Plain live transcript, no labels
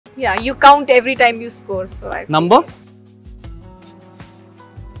Yeah, you count every time you score. So I. Number?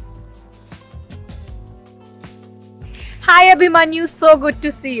 Hi Abhimanyu, so good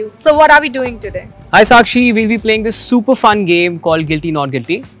to see you. So what are we doing today? Hi Sakshi, we'll be playing this super fun game called Guilty Not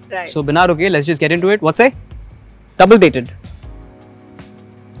Guilty. Right. So Binar, okay, let's just get into it. What say? Double dated.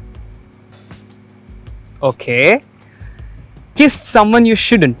 Okay. Kiss someone you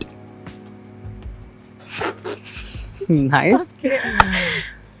shouldn't. Nice.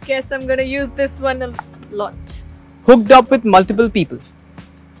 Guess I'm gonna use this one a lot. Hooked up with multiple people.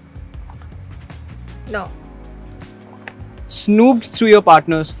 No. Snooped through your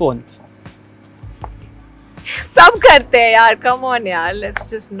partner's phone. सब करते हैं यार. Come on यार. Let's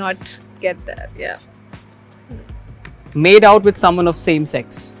just not get that. Yeah. Made out with someone of same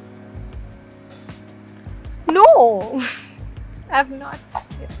sex. No. I've not.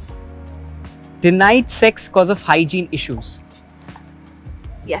 Yeah. Denied sex cause of hygiene issues.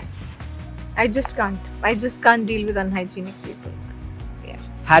 Yes. I just can't deal with unhygienic people. Yeah.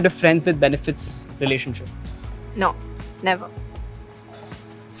 Had a friends with benefits relationship. No. Never.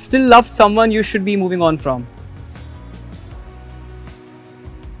 Still loved someone you should be moving on from.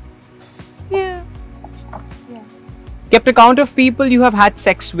 Yeah. Kept a count of people you have had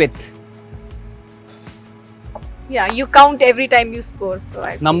sex with. Yeah, you count every time you score. So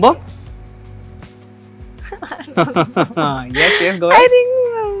I. Number? Yes, go ahead. I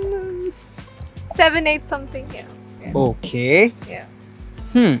think 7, 8 something. Yeah. Okay.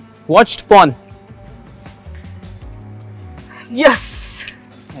 Yeah. Watched porn. Yes.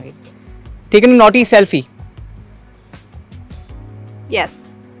 Right. Taken a naughty selfie.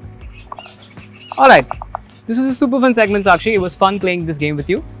 Yes. Alright. This was a super fun segment, Sakshi. It was fun playing this game with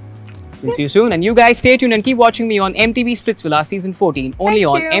you. We'll see you soon. And you guys stay tuned and keep watching me on MTV Splitsvilla Season 14. Only Thank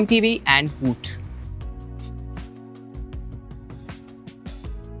on you. MTV and Woot.